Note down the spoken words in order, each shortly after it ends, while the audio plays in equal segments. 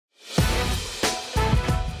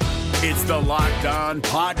It's the Locked On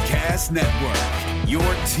Podcast Network, your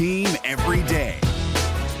team every day.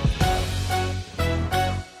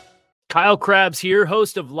 Kyle Krabs here,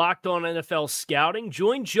 host of Locked On NFL Scouting.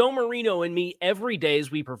 Join Joe Marino and me every day as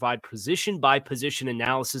we provide position-by-position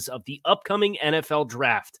analysis of the upcoming NFL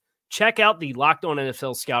Draft. Check out the Locked On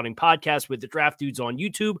NFL Scouting podcast with the Draft Dudes on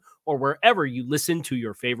YouTube or wherever you listen to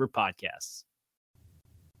your favorite podcasts.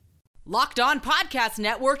 Locked On Podcast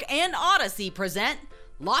Network and Odyssey present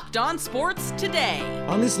Locked On Sports Today.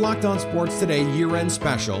 On this Locked On Sports Today year-end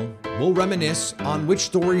special, we'll reminisce on which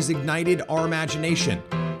stories ignited our imagination,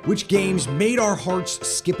 which games made our hearts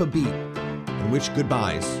skip a beat, and which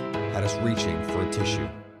goodbyes had us reaching for a tissue.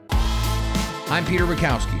 I'm Peter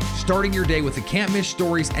Bukowski, starting your day with the can't-miss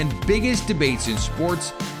stories and biggest debates in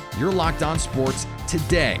sports. You're Locked On Sports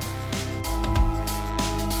Today.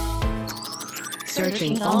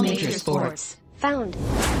 Searching all major sports. Found.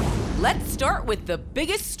 Let's start with the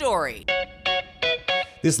biggest story.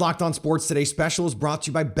 This Locked On Sports Today special is brought to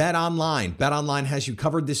you by BetOnline. BetOnline has you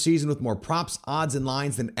covered this season with more props, odds, and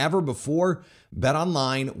lines than ever before.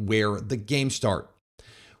 BetOnline, where the games start.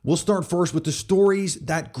 We'll start first with the stories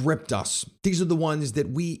that gripped us. These are the ones that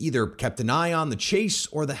we either kept an eye on, the chase,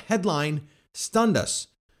 or the headline stunned us.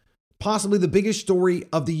 Possibly the biggest story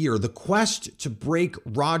of the year, the quest to break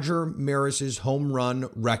Roger Maris's home run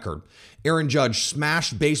record. Aaron Judge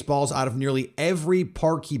smashed baseballs out of nearly every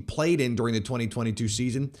park he played in during the 2022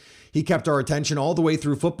 season. He kept our attention all the way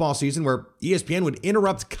through football season, where ESPN would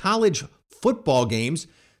interrupt college football games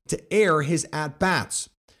to air his at-bats.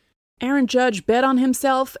 Aaron Judge bet on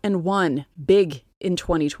himself and won big in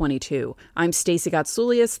 2022. I'm Stacey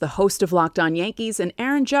Gotsoulias, the host of Locked On Yankees, and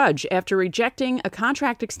Aaron Judge, after rejecting a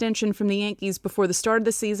contract extension from the Yankees before the start of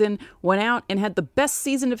the season, went out and had the best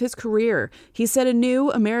season of his career. He set a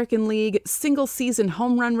new American League single-season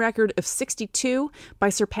home run record of 62 by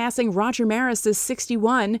surpassing Roger Maris's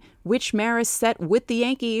 61, which Maris set with the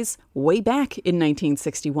Yankees way back in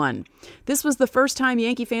 1961. This was the first time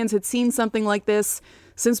Yankee fans had seen something like this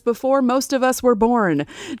since before most of us were born.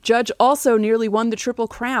 Judge also nearly won the Triple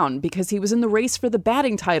Crown because he was in the race for the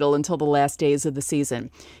batting title until the last days of the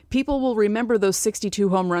season. People will remember those 62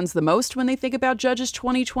 home runs the most when they think about Judge's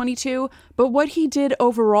 2022, but what he did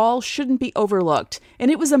overall shouldn't be overlooked,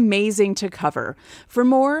 and it was amazing to cover. For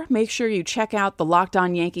more, make sure you check out the Locked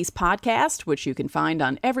On Yankees podcast, which you can find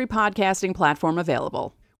on every podcasting platform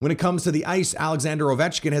available. When it comes to the ice, Alexander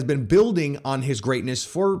Ovechkin has been building on his greatness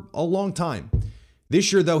for a long time.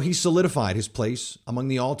 This year, though, he solidified his place among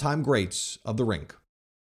the all-time greats of the rink.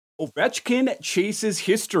 Ovechkin chases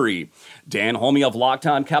history. Dan Holme of Locked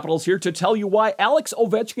On Capitals here to tell you why Alex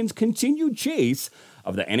Ovechkin's continued chase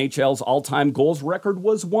of the NHL's all-time goals record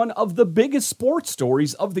was one of the biggest sports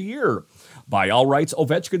stories of the year. By all rights,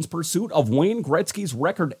 Ovechkin's pursuit of Wayne Gretzky's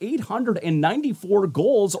record 894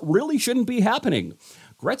 goals really shouldn't be happening.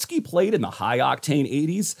 Gretzky played in the high-octane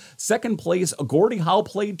 80s. Second place, Gordie Howe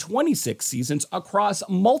played 26 seasons across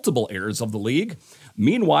multiple eras of the league.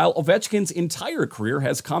 Meanwhile, Ovechkin's entire career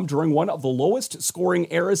has come during one of the lowest scoring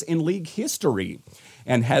eras in league history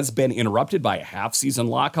and has been interrupted by a half-season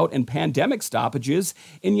lockout and pandemic stoppages,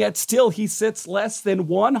 and yet still he sits less than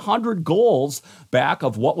 100 goals back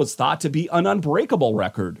of what was thought to be an unbreakable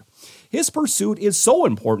record. His pursuit is so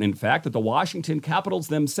important, in fact, that the Washington Capitals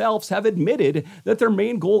themselves have admitted that their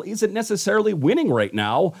main goal isn't necessarily winning right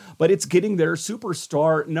now, but it's getting their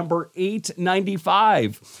superstar number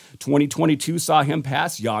 895. 2022 saw him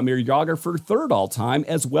pass Jaromir Jagr for third all-time,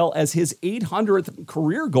 as well as his 800th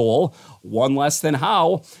career goal, one less than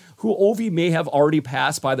Howe, who Ovi may have already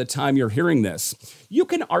passed by the time you're hearing this. You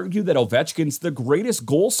can argue that Ovechkin's the greatest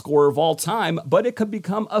goal scorer of all time, but it could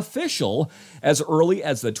become official as early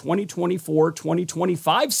as the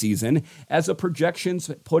 2024-2025 season, as the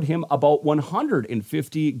projections put him about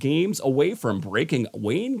 150 games away from breaking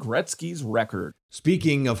Wayne Gretzky's record.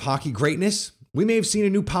 Speaking of hockey greatness, we may have seen a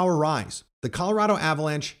new power rise. The Colorado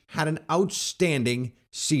Avalanche had an outstanding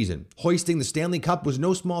season. Hoisting the Stanley Cup was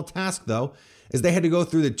no small task, though, as they had to go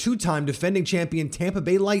through the two-time defending champion Tampa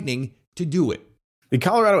Bay Lightning to do it. The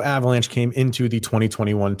Colorado Avalanche came into the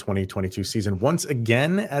 2021-2022 season once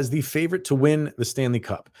again as the favorite to win the Stanley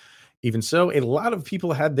Cup. Even so, a lot of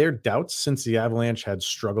people had their doubts since the Avalanche had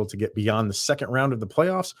struggled to get beyond the second round of the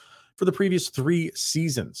playoffs for the previous 3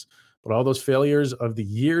 seasons. But all those failures of the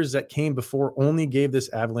years that came before only gave this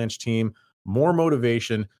Avalanche team more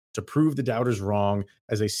motivation to prove the doubters wrong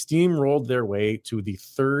as they steamrolled their way to the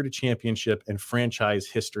 3rd championship in franchise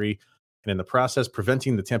history, and in the process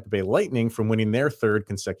preventing the Tampa Bay Lightning from winning their 3rd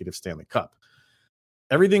consecutive Stanley Cup.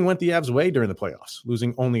 Everything went the Avs' way during the playoffs,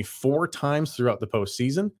 losing only 4 times throughout the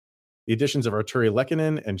postseason, The additions of Arturi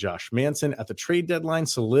Lehkonen and Josh Manson at the trade deadline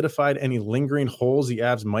solidified any lingering holes the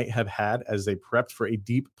Avs might have had as they prepped for a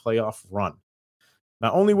deep playoff run.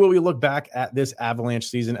 Not only will we look back at this Avalanche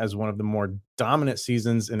season as one of the more dominant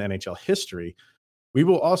seasons in NHL history, we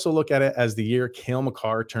will also look at it as the year Cale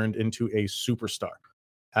Makar turned into a superstar.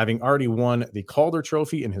 Having already won the Calder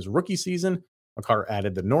Trophy in his rookie season, Makar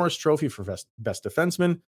added the Norris Trophy for best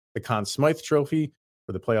defenseman, the Conn Smythe Trophy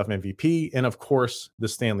for the playoff MVP, and of course, the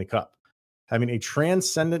Stanley Cup. Having a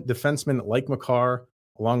transcendent defenseman like Makar,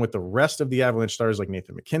 along with the rest of the Avalanche stars like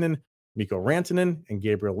Nathan MacKinnon, Mikko Rantanen, and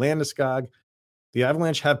Gabriel Landeskog, the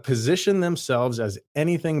Avalanche have positioned themselves as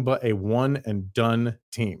anything but a one-and-done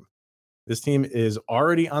team. This team is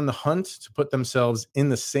already on the hunt to put themselves in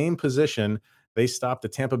the same position they stopped the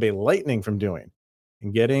Tampa Bay Lightning from doing,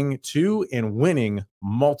 and getting to and winning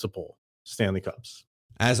multiple Stanley Cups.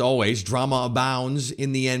 As always, drama abounds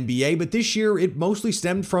in the NBA, but this year it mostly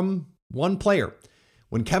stemmed from one player.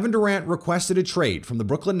 When Kevin Durant requested a trade from the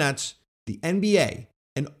Brooklyn Nets, the NBA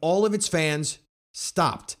and all of its fans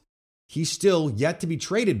stopped. He's still yet to be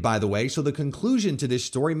traded, by the way, so the conclusion to this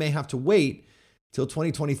story may have to wait till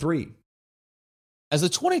 2023. As the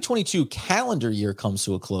 2022 calendar year comes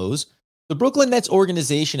to a close, the Brooklyn Nets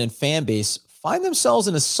organization and fan base find themselves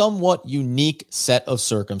in a somewhat unique set of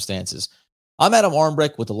circumstances. I'm Adam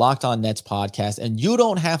Armbrecht with the Locked On Nets podcast, and you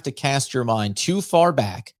don't have to cast your mind too far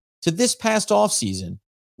back to this past offseason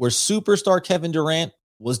where superstar Kevin Durant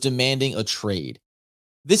was demanding a trade.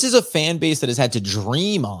 This is a fan base that has had to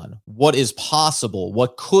dream on what is possible,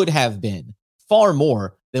 what could have been, far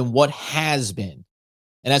more than what has been.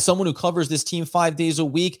 And as someone who covers this team 5 days a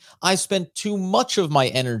week, I spent too much of my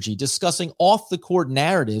energy discussing off-the-court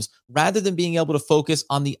narratives rather than being able to focus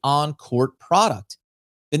on the on-court product.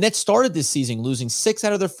 The Nets started this season losing 6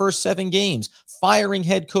 out of their first 7 games, firing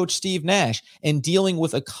head coach Steve Nash, and dealing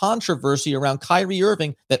with a controversy around Kyrie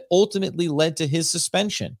Irving that ultimately led to his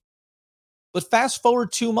suspension. But fast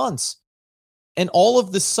forward 2 months, and all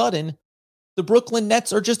of the sudden, the Brooklyn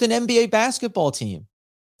Nets are just an NBA basketball team.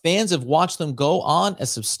 Fans have watched them go on a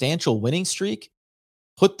substantial winning streak,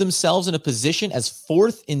 put themselves in a position as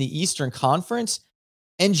 4th in the Eastern Conference,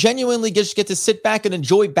 and genuinely just get to sit back and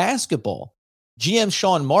enjoy basketball. GM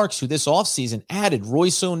Sean Marks, who this offseason added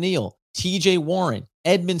Royce O'Neal, TJ Warren,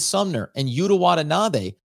 Edmund Sumner, and Yuta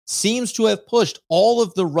Watanabe, seems to have pushed all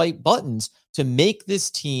of the right buttons to make this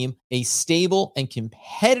team a stable and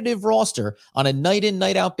competitive roster on a night-in,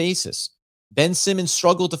 night-out basis. Ben Simmons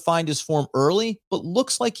struggled to find his form early, but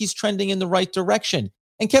looks like he's trending in the right direction.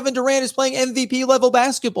 And Kevin Durant is playing MVP-level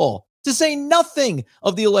basketball, to say nothing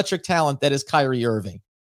of the electric talent that is Kyrie Irving.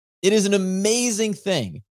 It is an amazing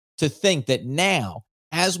thing to think that now,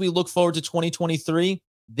 as we look forward to 2023,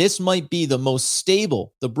 this might be the most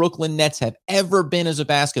stable the Brooklyn Nets have ever been as a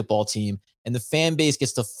basketball team, and the fan base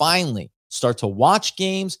gets to finally start to watch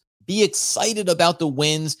games, be excited about the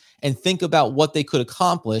wins, and think about what they could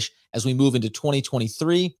accomplish as we move into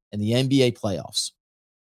 2023 and the NBA playoffs.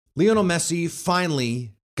 Lionel Messi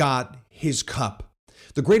finally got his cup.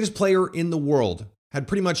 The greatest player in the world had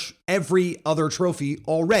pretty much every other trophy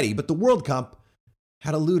already, but the World Cup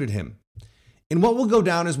had eluded him. In what will go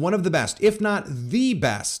down as one of the best, if not the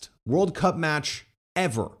best, World Cup match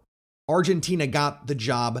ever, Argentina got the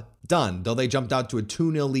job done. Though they jumped out to a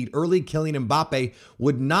 2-0 lead early, Kylian Mbappe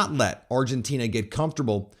would not let Argentina get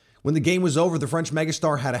comfortable. When the game was over, the French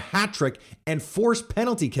megastar had a hat trick and forced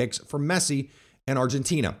penalty kicks for Messi and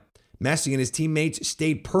Argentina. Messi and his teammates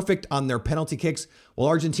stayed perfect on their penalty kicks, while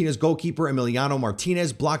Argentina's goalkeeper Emiliano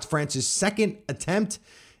Martinez blocked France's second attempt,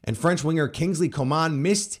 and French winger Kingsley Coman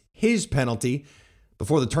missed his penalty.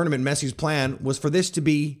 Before the tournament, Messi's plan was for this to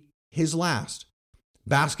be his last.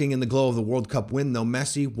 Basking in the glow of the World Cup win, though,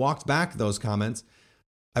 Messi walked back those comments.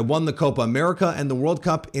 I won the Copa America and the World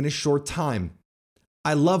Cup in a short time.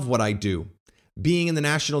 I love what I do, being in the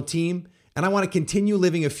national team, and I want to continue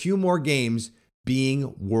living a few more games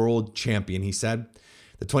being world champion, he said.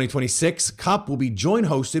 The 2026 Cup will be joint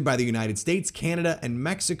hosted by the United States, Canada, and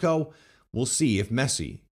Mexico. We'll see if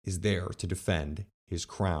Messi is there to defend his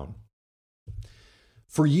crown.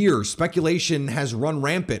 For years, speculation has run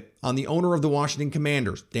rampant on the owner of the Washington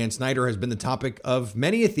Commanders. Dan Snyder has been the topic of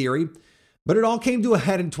many a theory, but it all came to a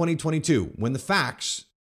head in 2022 when the facts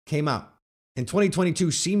came out. And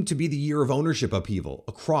 2022 seemed to be the year of ownership upheaval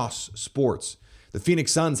across sports. The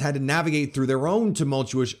Phoenix Suns had to navigate through their own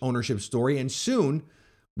tumultuous ownership story, and soon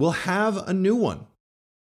we'll have a new one.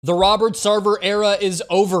 The Robert Sarver era is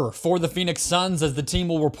over for the Phoenix Suns, as the team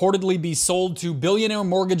will reportedly be sold to billionaire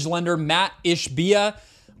mortgage lender Matt Ishbia.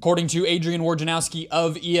 according to Adrian Wojnarowski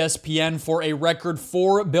of ESPN, for a record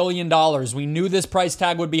 $4 billion. We knew this price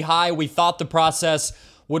tag would be high. We thought the process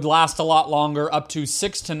would last a lot longer. Up to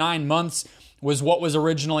 6 to 9 months was what was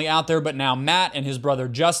originally out there, but now Matt and his brother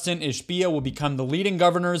Justin Ishbia will become the leading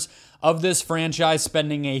governors of this franchise,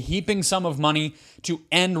 spending a heaping sum of money to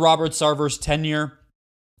end Robert Sarver's tenure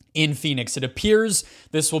in Phoenix. It appears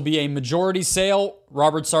this will be a majority sale.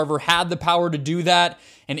 Robert Sarver had the power to do that,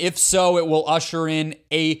 and if so, it will usher in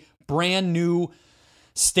a brand new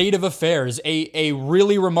state of affairs. A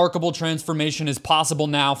really remarkable transformation is possible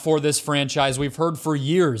now for this franchise. We've heard for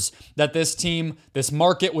years that this team, this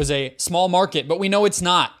market was a small market, but we know it's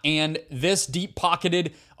not. And this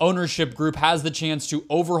deep-pocketed ownership group has the chance to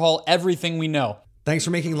overhaul everything we know. Thanks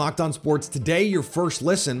for making Locked On Sports today your first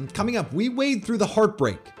listen. Coming up, we wade through the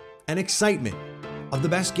heartbreak and excitement of the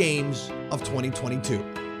best games of 2022.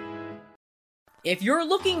 If you're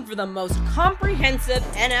looking for the most comprehensive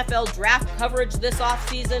NFL draft coverage this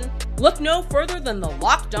offseason, look no further than the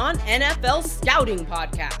Locked On NFL Scouting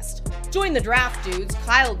Podcast. Join the draft dudes,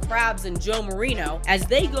 Kyle Krabs and Joe Marino, as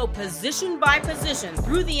they go position by position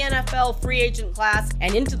through the NFL free agent class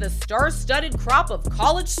and into the star-studded crop of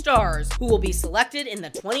college stars who will be selected in the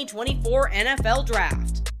 2024 NFL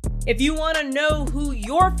Draft. If you want to know who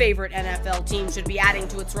your favorite NFL team should be adding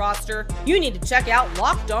to its roster, you need to check out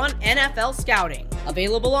Locked On NFL Scouting,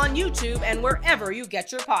 available on YouTube and wherever you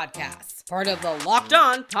get your podcasts. Part of the Locked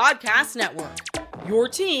On Podcast Network, your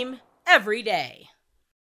team every day.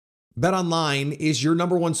 BetOnline is your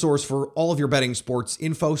number one source for all of your betting sports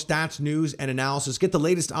info, stats, news, and analysis. Get the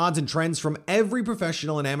latest odds and trends from every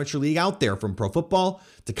professional and amateur league out there, from pro football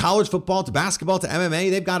to college football to basketball to MMA.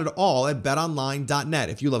 They've got it all at betonline.net.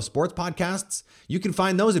 If you love sports podcasts, you can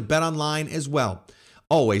find those at BetOnline as well.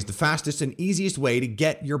 Always the fastest and easiest way to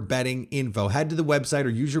get your betting info. Head to the website or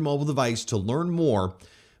use your mobile device to learn more.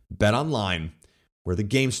 BetOnline, where the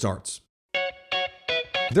game starts.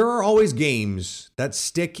 There are always games that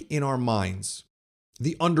stick in our minds.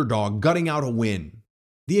 The underdog gutting out a win,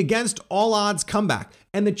 the against all odds comeback,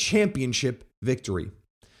 and the championship victory.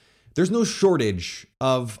 There's no shortage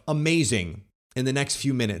of amazing in the next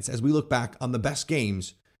few minutes as we look back on the best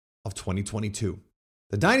games of 2022.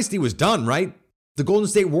 The dynasty was done, right? The Golden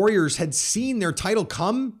State Warriors had seen their title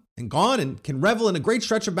come and gone and can revel in a great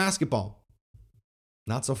stretch of basketball.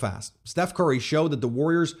 Not so fast. Steph Curry showed that the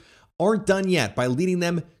Warriors aren't done yet by leading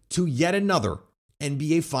them to yet another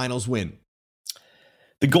NBA Finals win.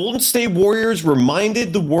 The Golden State Warriors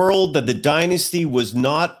reminded the world that the dynasty was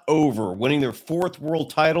not over, winning their fourth world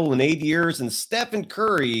title in 8 years, and Stephen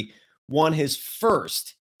Curry won his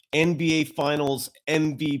first NBA Finals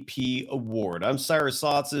MVP award. I'm Cyrus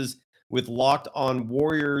Saatsaz with Locked On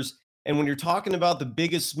Warriors, and when you're talking about the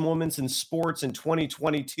biggest moments in sports in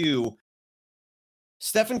 2022,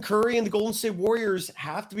 Stephen Curry and the Golden State Warriors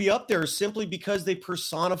have to be up there simply because they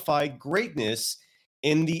personify greatness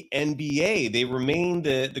in the NBA. They remain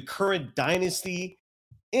the current dynasty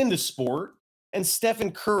in the sport. And Stephen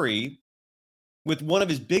Curry, with one of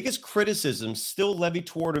his biggest criticisms still levied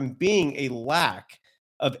toward him being a lack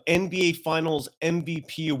of NBA Finals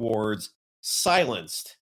MVP awards,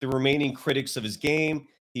 silenced the remaining critics of his game.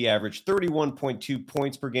 He averaged 31.2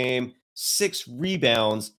 points per game, 6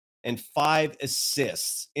 rebounds, and 5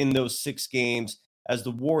 assists in those 6 games as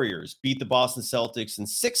the Warriors beat the Boston Celtics in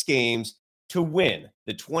 6 games to win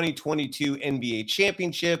the 2022 NBA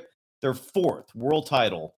championship, their 4th world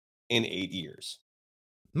title in 8 years.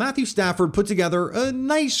 Matthew Stafford put together a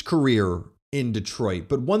nice career in Detroit,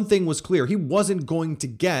 but one thing was clear: he wasn't going to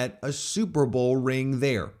get a Super Bowl ring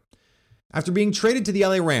there. After being traded to the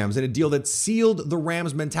LA Rams in a deal that sealed the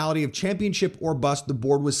Rams' mentality of championship or bust, the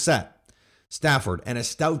board was set. Stafford and a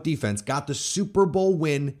stout defense got the Super Bowl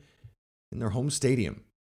win in their home stadium.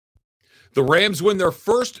 The Rams win their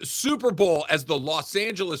first Super Bowl as the Los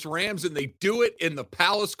Angeles Rams, and they do it in the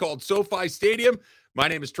palace called SoFi Stadium. My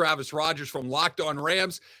name is Travis Rogers from Locked On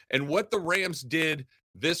Rams, and what the Rams did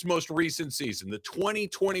this most recent season, the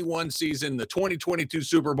 2021 season, the 2022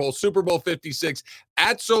 Super Bowl, Super Bowl 56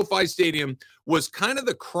 at SoFi Stadium, was kind of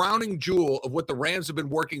the crowning jewel of what the Rams have been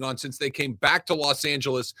working on since they came back to Los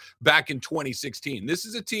Angeles back in 2016. This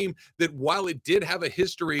is a team that, while it did have a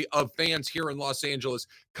history of fans here in Los Angeles,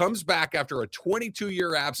 comes back after a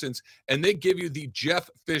 22-year absence, and they give you the Jeff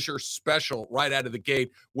Fisher special right out of the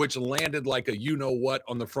gate, which landed like a you-know-what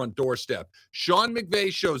on the front doorstep. Sean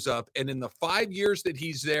McVay shows up, and in the 5 years that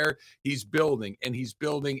he's there, he's building, and he's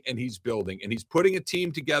building, and he's building, and he's putting a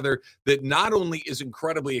team together that not only is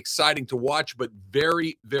incredibly exciting to watch, but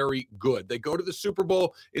very, very good. They go to the Super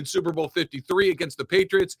Bowl in Super Bowl 53 against the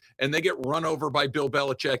Patriots, and they get run over by Bill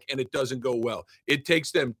Belichick, and it doesn't go well. It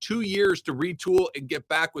takes them 2 years to retool and get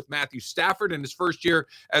back with Matthew Stafford in his first year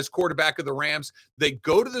as quarterback of the Rams. They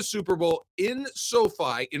go to the Super Bowl in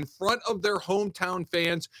SoFi in front of their hometown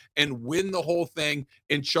fans and win the whole thing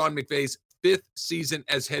in Sean McVay's 5th season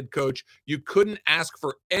as head coach. You couldn't ask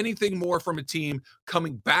for anything more from a team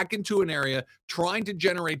coming back into an area, trying to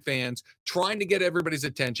generate fans, trying to get everybody's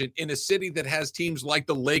attention in a city that has teams like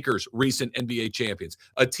the Lakers, recent NBA champions,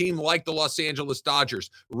 a team like the Los Angeles Dodgers,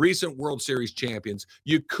 recent World Series champions.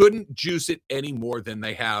 You couldn't juice it any more than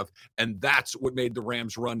they have, and that's what made the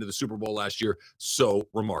Rams run to the Super Bowl last year so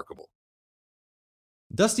remarkable.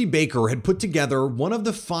 Dusty Baker had put together one of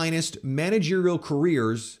the finest managerial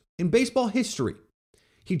careers in baseball history.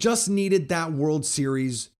 He just needed that World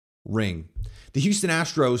Series ring. The Houston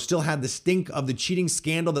Astros still had the stink of the cheating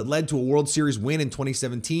scandal that led to a World Series win in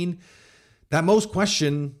 2017. That most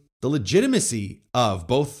question the legitimacy of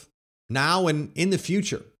both now and in the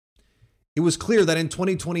future. It was clear that in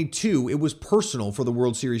 2022, it was personal for the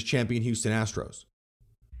World Series champion Houston Astros.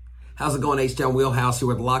 How's it going, H-Town Wheelhouse here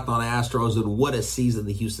with Locked On Astros, and what a season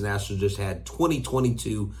the Houston Astros just had.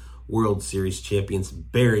 2022 World Series champions.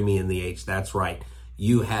 Bury me in the H. That's right.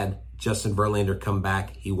 You had Justin Verlander come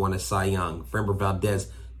back. He won a Cy Young. Framber Valdez,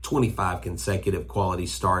 25 consecutive quality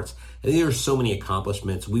starts. And there are so many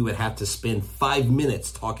accomplishments. We would have to spend 5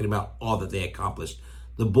 minutes talking about all that they accomplished.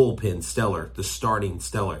 The bullpen, stellar. The starting,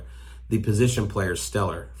 stellar. The position players,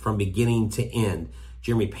 stellar. From beginning to end,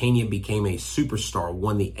 Jeremy Pena became a superstar,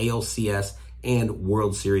 won the ALCS and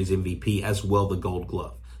World Series MVP, as well the Gold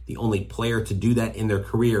Glove. The only player to do that in their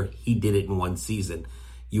career, he did it in one season.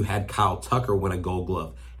 You had Kyle Tucker win a Gold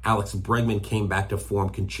Glove. Alex Bregman came back to form,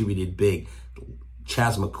 contributed big.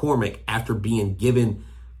 Chas McCormick, after being given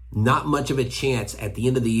not much of a chance at the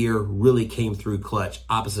end of the year, really came through clutch.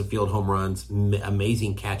 Opposite field home runs,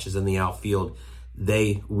 amazing catches in the outfield.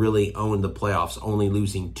 They really owned the playoffs, only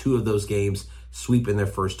losing 2 of those games, sweeping their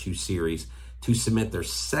first 2 series to cement their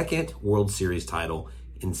second World Series title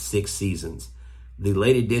in 6 seasons. The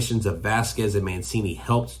late additions of Vasquez and Mancini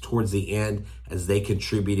helped towards the end as they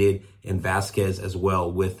contributed, and Vasquez as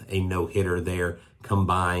well with a no-hitter there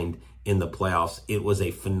combined in the playoffs. It was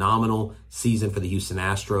a phenomenal season for the Houston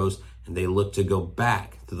Astros, and they look to go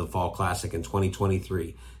back to the Fall Classic in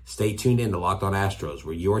 2023. Stay tuned in to Locked On Astros,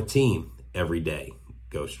 where your team every day.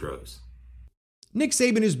 Go Stros. Nick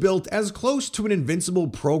Saban is built as close to an invincible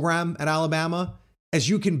program at Alabama as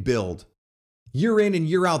you can build. Year in and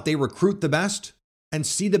year out, they recruit the best and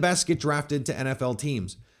see the best get drafted to NFL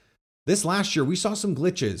teams. This last year, we saw some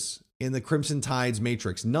glitches in the Crimson Tide's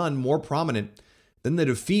matrix, none more prominent than the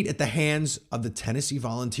defeat at the hands of the Tennessee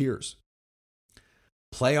Volunteers.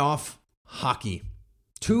 Playoff hockey.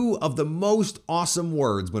 2 of the most awesome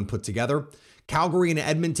words when put together. Calgary and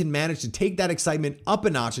Edmonton managed to take that excitement up a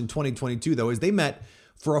notch in 2022, though, as they met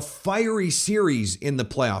for a fiery series in the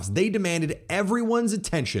playoffs. They demanded everyone's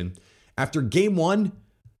attention after Game 1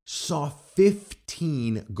 saw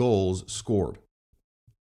 15 goals scored.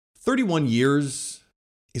 31 years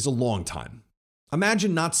is a long time.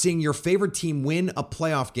 Imagine not seeing your favorite team win a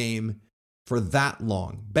playoff game for that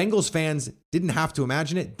long. Bengals fans didn't have to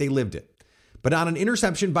imagine it, they lived it. But on an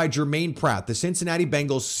interception by Jermaine Pratt, the Cincinnati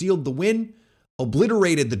Bengals sealed the win,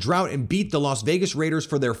 obliterated the drought, and beat the Las Vegas Raiders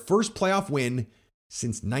for their first playoff win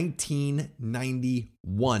since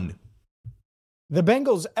 1991. The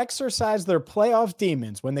Bengals exercised their playoff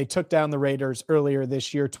demons when they took down the Raiders earlier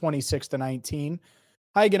this year, 26-19.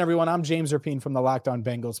 Hi again, everyone. I'm James Rapien from the Locked On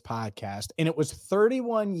Bengals podcast, and it was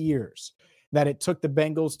 31 years that it took the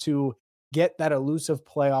Bengals to get that elusive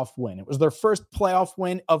playoff win. It was their first playoff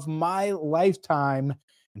win of my lifetime,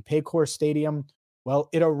 and Paycor Stadium, well,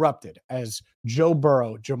 it erupted as Joe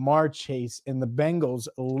Burrow, Ja'Marr Chase, and the Bengals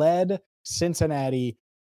led Cincinnati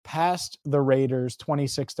past the Raiders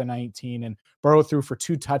 26-19, and Burrow threw for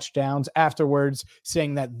 2 touchdowns afterwards,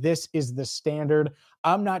 saying that this is the standard.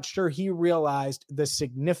 I'm not sure he realized the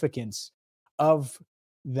significance of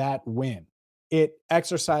that win. It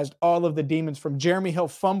exercised all of the demons, from Jeremy Hill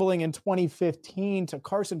fumbling in 2015 to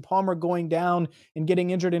Carson Palmer going down and getting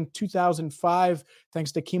injured in 2005,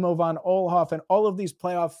 thanks to Kimo von Oelhoff, and all of these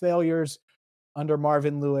playoff failures under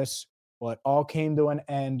Marvin Lewis. Well, it all came to an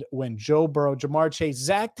end when Joe Burrow, Ja'Marr Chase,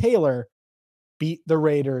 Zach Taylor beat the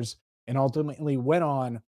Raiders and ultimately went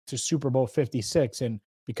on to Super Bowl 56 and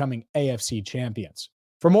becoming AFC champions.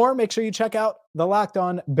 For more, make sure you check out the Locked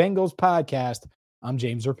On Bengals podcast. I'm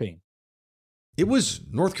James Rapien. It was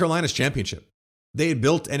North Carolina's championship. They had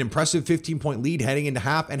built an impressive 15-point lead heading into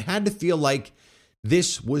half and had to feel like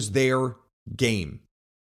This was their game.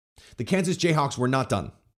 The Kansas Jayhawks were not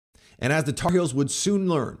done. And as the Tar Heels would soon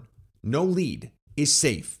learn, no lead is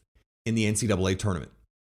safe in the NCAA tournament.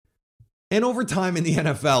 And overtime in the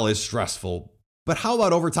NFL is stressful. But how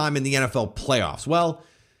about overtime in the NFL playoffs? Well,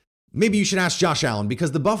 maybe you should ask Josh Allen,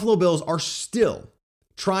 because the Buffalo Bills are still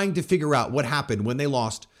trying to figure out what happened when they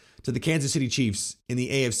lost to the Kansas City Chiefs in the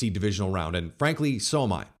AFC divisional round. And frankly, so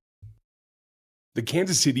am I. The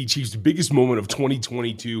Kansas City Chiefs' biggest moment of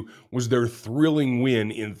 2022 was their thrilling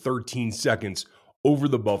win in 13 seconds over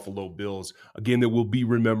the Buffalo Bills. Again, that will be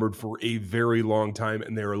remembered for a very long time,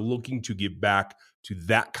 and they are looking to get back to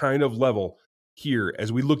that kind of level here.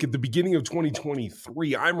 As we look at the beginning of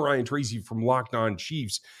 2023, I'm Ryan Tracy from Locked On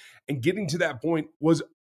Chiefs, and getting to that point was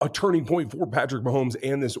a turning point for Patrick Mahomes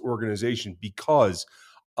and this organization, because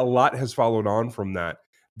a lot has followed on from that.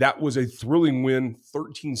 That was a thrilling win,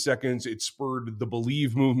 13 seconds. It spurred the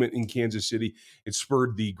Believe movement in Kansas City. It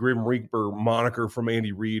spurred the Grim Reaper moniker from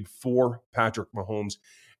Andy Reid for Patrick Mahomes.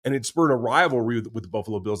 And it spurred a rivalry with the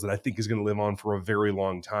Buffalo Bills that I think is going to live on for a very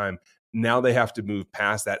long time. Now they have to move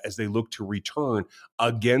past that as they look to return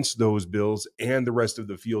against those Bills and the rest of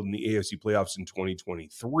the field in the AFC playoffs in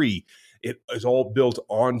 2023. It is all built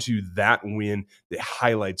onto that win that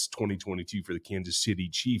highlights 2022 for the Kansas City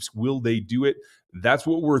Chiefs. Will they do it? That's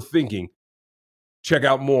what we're thinking. Check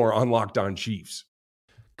out more on Locked On Chiefs.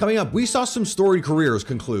 Coming up, we saw some storied careers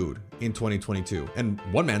conclude in 2022, and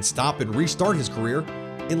one man stop and restart his career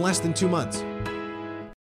in less than 2 months.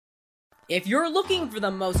 If you're looking for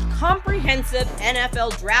the most comprehensive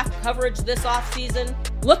NFL draft coverage this offseason,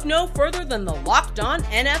 look no further than the Locked On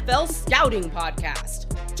NFL Scouting Podcast.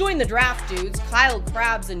 Join the draft dudes, Kyle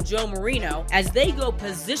Krabs and Joe Marino, as they go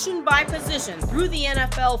position by position through the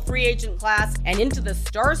NFL free agent class and into the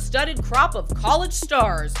star-studded crop of college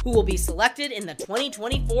stars who will be selected in the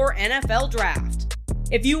 2024 NFL Draft.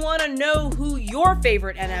 If you want to know who your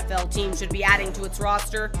favorite NFL team should be adding to its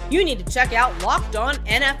roster, you need to check out Locked On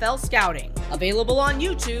NFL Scouting, available on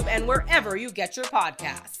YouTube and wherever you get your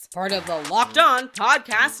podcasts. Part of the Locked On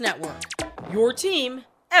Podcast Network, your team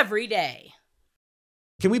every day.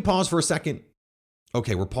 Can we pause for a second?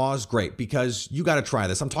 Okay, we're paused. Great, because you got to try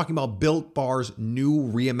this. I'm talking about Built Bar's new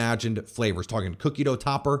reimagined flavors. Talking cookie dough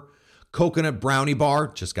topper, coconut brownie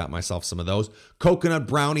bar, just got myself some of those, coconut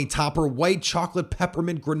brownie topper, white chocolate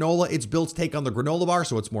peppermint granola. It's Built's take on the granola bar,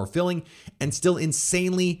 so it's more filling and still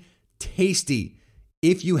insanely tasty.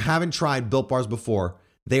 If you haven't tried Built Bars before,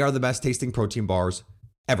 they are the best tasting protein bars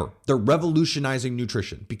ever. They're revolutionizing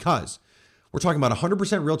nutrition because we're talking about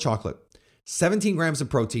 100% real chocolate, 17 grams of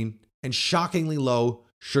protein, and shockingly low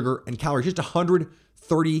sugar and calories, just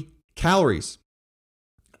 130 calories.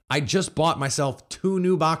 I just bought myself 2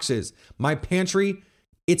 new boxes. My pantry,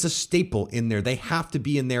 it's a staple in there. They have to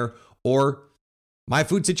be in there, or my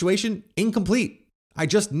food situation, incomplete. I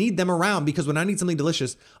just need them around because when I need something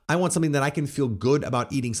delicious, I want something that I can feel good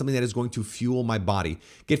about eating, something that is going to fuel my body.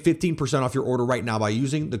 Get 15% off your order right now by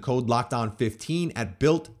using the code LOCKEDON15 at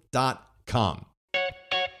Built.com.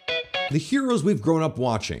 The heroes we've grown up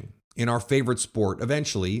watching in our favorite sport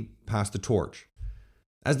eventually pass the torch.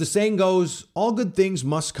 As the saying goes, all good things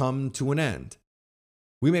must come to an end.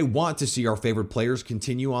 We may want to see our favorite players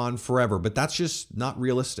continue on forever, but that's just not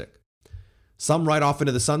realistic. Some ride off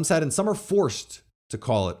into the sunset and some are forced to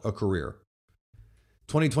call it a career.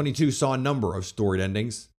 2022 saw a number of storied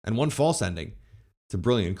endings and one false ending to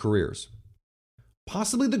brilliant careers.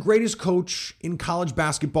 Possibly the greatest coach in college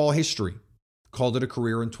basketball history called it a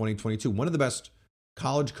career in 2022. One of the best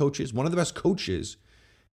college coaches, one of the best coaches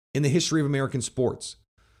in the history of American sports.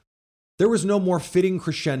 There was no more fitting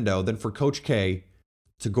crescendo than for Coach K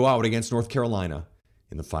to go out against North Carolina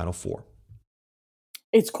in the Final Four.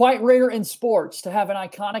 It's quite rare in sports to have an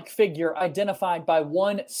iconic figure identified by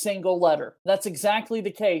one single letter. That's exactly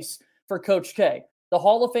the case for Coach K, the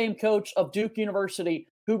Hall of Fame coach of Duke University,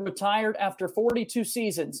 who retired after 42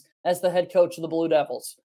 seasons as the head coach of the Blue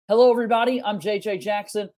Devils. Hello, everybody. I'm JJ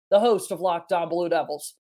Jackson, the host of Locked On Blue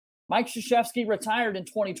Devils. Mike Krzyzewski retired in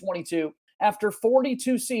 2022 after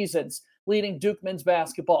 42 seasons leading Duke men's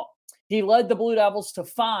basketball. He led the Blue Devils to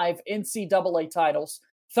 5 NCAA titles,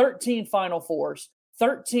 13 Final Fours,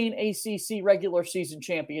 13 ACC regular season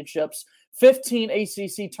championships, 15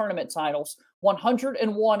 ACC tournament titles,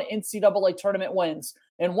 101 NCAA tournament wins,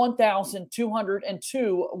 and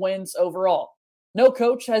 1,202 wins overall. No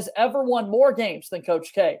coach has ever won more games than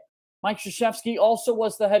Coach K. Mike Krzyzewski also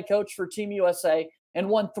was the head coach for Team USA and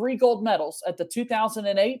won 3 gold medals at the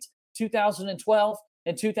 2008, 2012,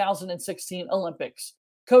 and 2016 Olympics.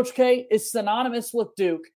 Coach K is synonymous with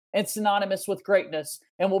Duke and synonymous with greatness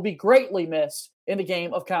and will be greatly missed in the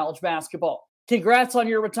game of college basketball. Congrats on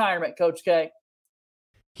your retirement, Coach K.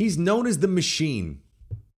 He's known as the Machine.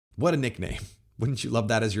 What a nickname. Wouldn't you love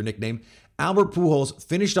that as your nickname? Albert Pujols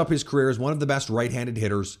finished up his career as one of the best right-handed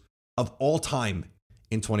hitters of all time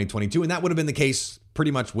in 2022, and that would have been the case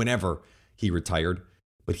pretty much whenever he retired.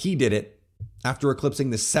 But he did it after eclipsing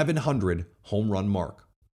the 700 home run mark.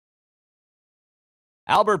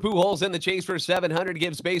 Albert Pujols in the chase for 700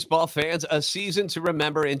 gives baseball fans a season to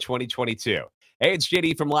remember in 2022. Hey, it's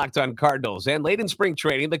JD from Locked On Cardinals. And late in spring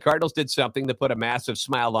training, the Cardinals did something to put a massive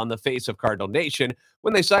smile on the face of Cardinal Nation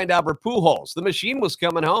when they signed Albert Pujols. The machine was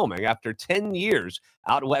coming home after 10 years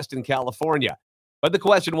out west in California. But the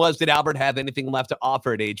question was, did Albert have anything left to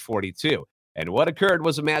offer at age 42? And what occurred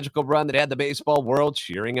was a magical run that had the baseball world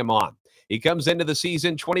cheering him on. He comes into the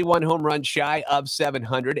season 21 home runs shy of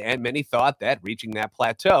 700, and many thought that reaching that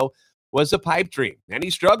plateau was a pipe dream. And he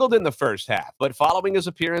struggled in the first half, but following his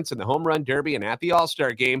appearance in the Home Run Derby and at the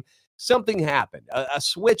All-Star game, something happened. A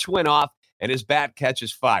switch went off, and his bat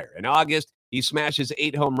catches fire. In August, he smashes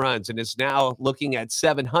 8 home runs and is now looking at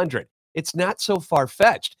 700. It's not so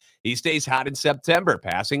far-fetched. He stays hot in September,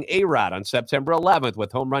 passing A-Rod on September 11th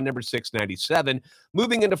with home run number 697,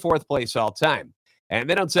 moving into 4th place all-time. And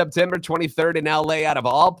then on September 23rd in LA, out of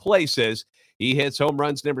all places, he hits home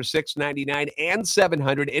runs number 699 and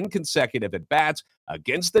 700 in consecutive at-bats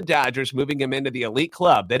against the Dodgers, moving him into the elite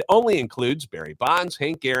club that only includes Barry Bonds,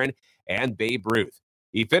 Hank Aaron, and Babe Ruth.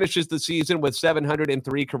 He finishes the season with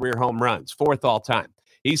 703 career home runs, 4th all-time.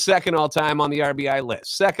 He's 2nd all-time on the RBI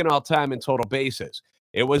list, 2nd all-time in total bases.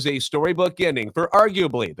 It was a storybook ending for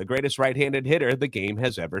arguably the greatest right-handed hitter the game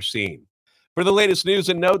has ever seen. For the latest news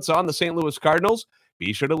and notes on the St. Louis Cardinals,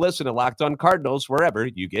 be sure to listen to Locked On Cardinals wherever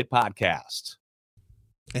you get podcasts.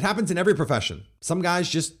 It happens in every profession. Some guys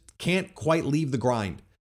just can't quite leave the grind.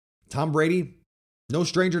 Tom Brady, no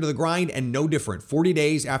stranger to the grind and no different. 40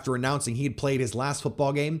 days after announcing he had played his last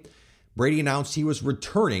football game, Brady announced he was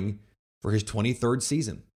returning for his 23rd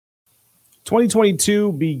season.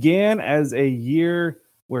 2022 began as a year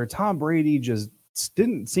where Tom Brady just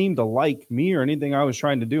didn't seem to like me or anything I was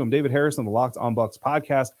trying to do. I'm David Harrison, the Locked On Bucs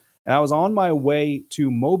podcast, and I was on my way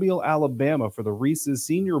to Mobile, Alabama for the Reese's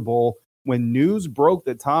Senior Bowl when news broke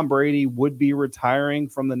that Tom Brady would be retiring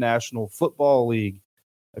from the National Football League.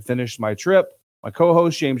 I finished my trip. My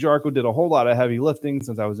co-host, James Yarko, did a whole lot of heavy lifting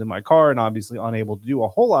since I was in my car and obviously unable to do a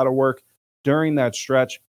whole lot of work during that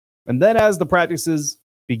stretch. And then as the practices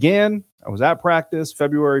began, I was at practice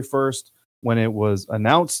February 1st when it was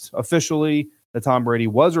announced officially that Tom Brady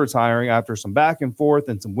was retiring after some back and forth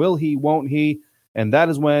and some will he, won't he. And that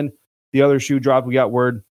is when the other shoe dropped. We got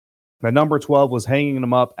word that number 12 was hanging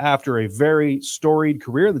him up after a very storied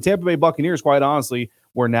career. The Tampa Bay Buccaneers, quite honestly,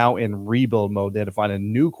 were now in rebuild mode. They had to find a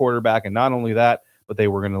new quarterback, and not only that, but they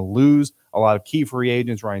were going to lose a lot of key free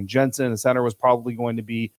agents. Ryan Jensen, the center, was probably going to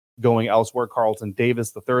be going elsewhere. Carlton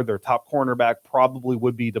Davis III, their top cornerback, probably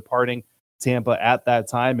would be departing Tampa at that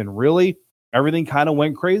time. And really, everything kind of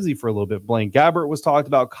went crazy for a little bit. Blaine Gabbert was talked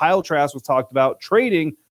about. Kyle Trask was talked about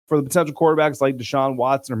trading for the potential quarterbacks like Deshaun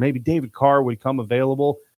Watson or maybe David Carr would come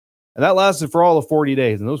available. And that lasted for all of 40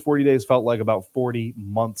 days. And those 40 days felt like about 40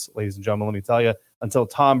 months, ladies and gentlemen, let me tell you, until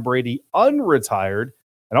Tom Brady unretired.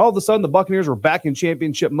 And all of a sudden, the Buccaneers were back in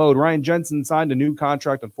championship mode. Ryan Jensen signed a new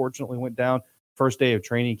contract, unfortunately went down first day of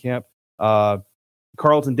training camp.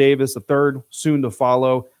 Carlton Davis, the third, soon to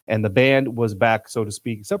follow. And the band was back, so to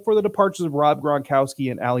speak, except for the departures of Rob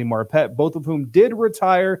Gronkowski and Ali Marpet, both of whom did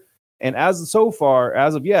retire. And as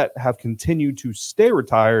of yet, have continued to stay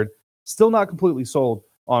retired. Still not completely sold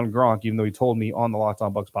on Gronk, even though he told me on the Locked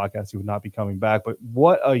On Bucs podcast he would not be coming back. But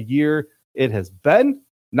what a year it has been.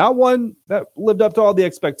 Not one that lived up to all the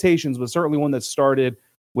expectations, but certainly one that started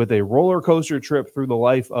with a roller coaster trip through the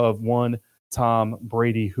life of one Tom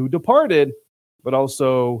Brady, who departed, but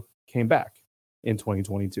also came back in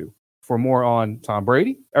 2022. For more on Tom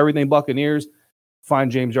Brady, everything Buccaneers, find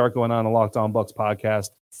James Yarko and on the Locked On Bucs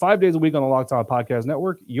podcast 5 days a week on the Locked On Podcast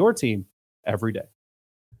Network, your team every day.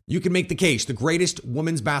 You can make the case the greatest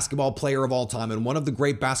women's basketball player of all time and one of the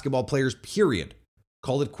great basketball players, period,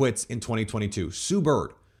 called it quits in 2022. Sue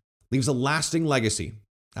Bird leaves a lasting legacy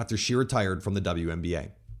after she retired from the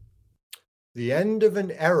WNBA. The end of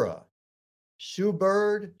an era. Sue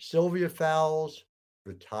Bird, Sylvia Fowles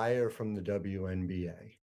retire from the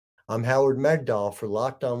WNBA. I'm Howard Megdal for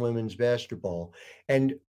Locked On Women's Basketball.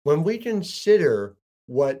 And when we consider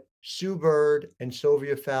what Sue Bird and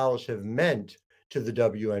Sylvia Fowles have meant to the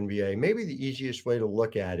WNBA, maybe the easiest way to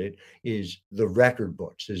look at it is the record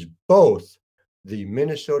books, as both the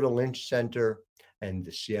Minnesota Lynch Center and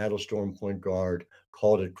the Seattle Storm point guard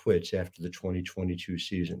called it quits after the 2022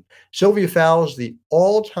 season. Sylvia Fowles, the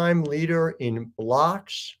all-time leader in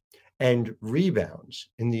blocks and rebounds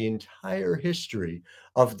in the entire history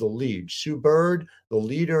of the league. Sue Bird, the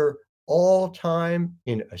leader all-time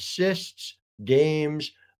in assists,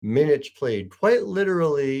 games, minutes played, quite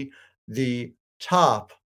literally the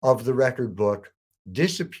top of the record book,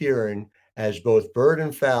 disappearing as both Bird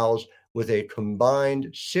and Fowles, with a combined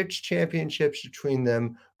 6 championships between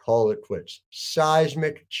them, call it quits.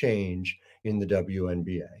 Seismic change in the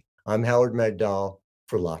WNBA. I'm Howard Megdal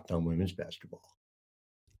for Locked On Women's Basketball.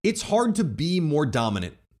 It's hard to be more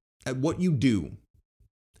dominant at what you do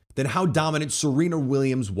than how dominant Serena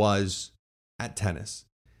Williams was at tennis.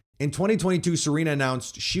 In 2022, Serena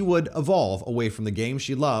announced she would evolve away from the game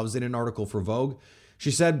she loves in an article for Vogue. She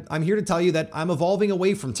said, "I'm here to tell you that I'm evolving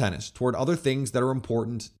away from tennis toward other things that are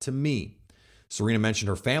important to me." Serena mentioned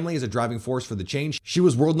her family as a driving force for the change. She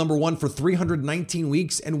was world number 1 for 319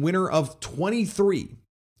 weeks and winner of 23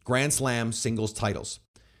 Grand Slam singles titles.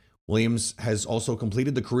 Williams has also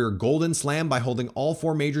completed the career Golden Slam by holding all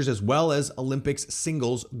 4 majors as well as Olympics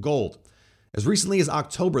singles gold. As recently as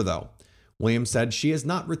October, though, Williams said she has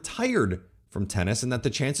not retired from tennis and that the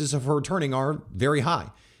chances of her returning are very high.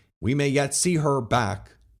 We may yet see her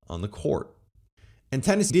back on the court. And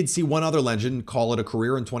tennis did see one other legend call it a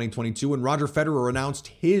career in 2022 when Roger Federer announced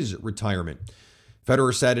his retirement.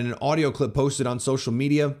 Federer said in an audio clip posted on social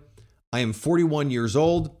media, "I am 41 years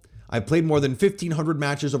old. I've played more than 1,500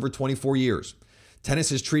 matches over 24 years.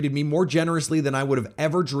 Tennis has treated me more generously than I would have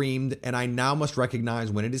ever dreamed, and I now must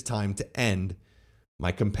recognize when it is time to end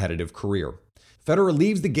my competitive career." Federer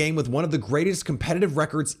leaves the game with one of the greatest competitive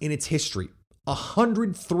records in its history.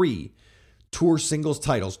 103 tour singles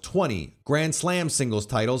titles, 20 Grand Slam singles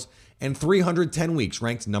titles, and 310 weeks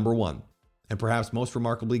ranked number 1. And perhaps most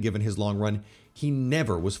remarkably, given his long run, he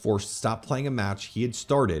never was forced to stop playing a match he had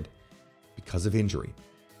started because of injury.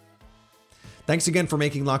 Thanks again for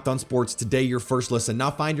making Locked On Sports today your first listen.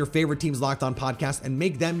 Now find your favorite team's Locked On podcast and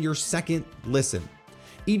make them your second listen.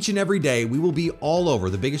 Each and every day, we will be all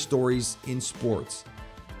over the biggest stories in sports.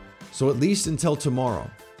 So at least until tomorrow,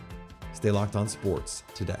 stay Locked On Sports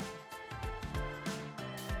today.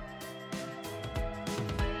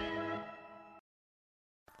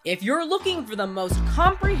 If you're looking for the most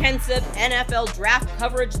comprehensive NFL draft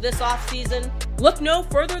coverage this offseason, look no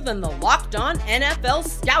further than the Locked On NFL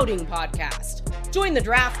Scouting Podcast. Join the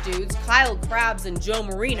draft dudes, Kyle Krabs and Joe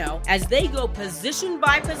Marino, as they go position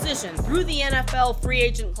by position through the NFL free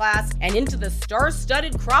agent class and into the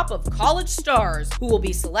star-studded crop of college stars who will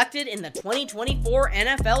be selected in the 2024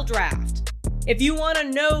 NFL Draft. If you want to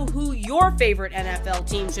know who your favorite NFL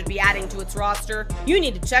team should be adding to its roster, you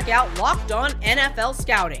need to check out Locked On NFL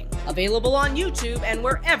Scouting, available on YouTube and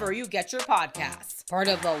wherever you get your podcasts. Part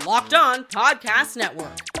of the Locked On Podcast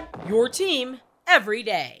Network, your team every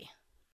day.